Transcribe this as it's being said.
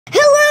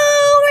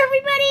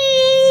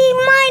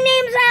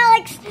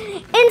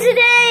And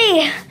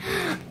today,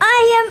 I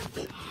am...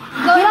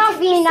 Get off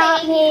me,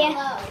 not me.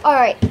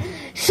 Alright,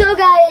 so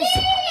guys...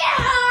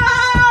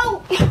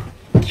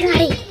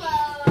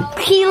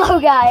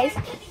 Kilo, guys.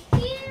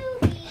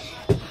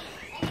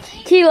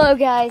 Kilo,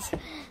 guys.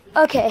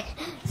 Okay,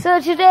 so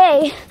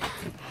today,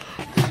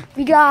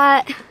 we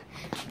got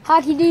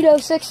Hockey Dudo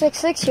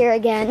 666 here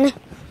again.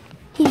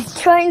 He's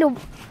trying to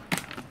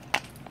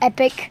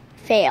epic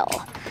fail.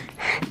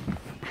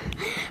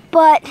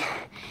 But,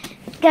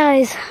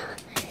 guys,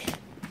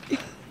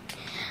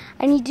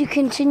 I need to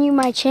continue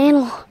my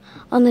channel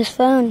on this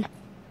phone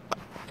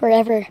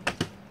forever.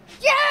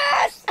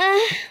 Yes!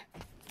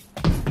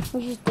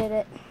 We just did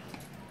it.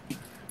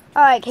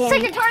 Alright, Caden.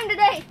 Second turn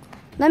today.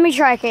 Let me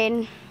try,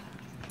 Caden.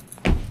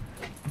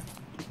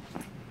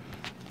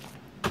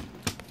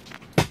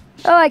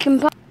 Oh, I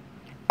can pop.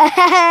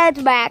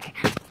 It's back.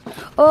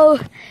 Oh,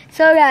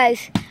 so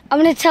guys, I'm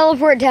going to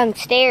teleport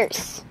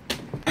downstairs.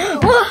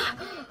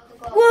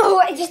 Whoa,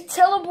 I just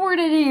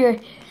teleported here.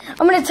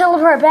 I'm going to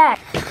teleport back.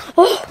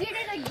 Oh. Did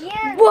it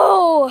again.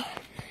 Whoa,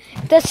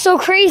 that's so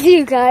crazy,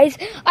 you guys.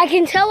 I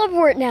can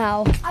teleport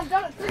now. I've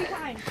done it 3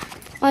 times.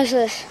 Watch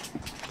this.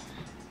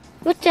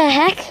 What the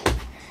heck?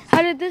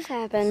 How did this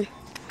happen?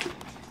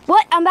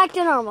 What? I'm back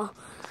to normal.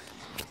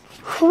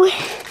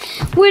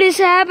 What is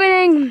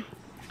happening?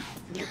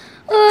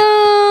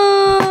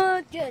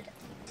 Oh, good.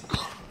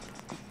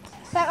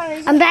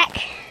 I'm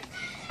back.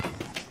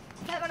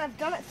 I've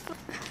done it.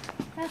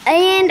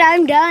 And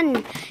I'm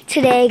done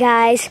today,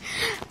 guys.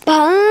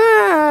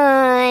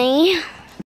 Bye.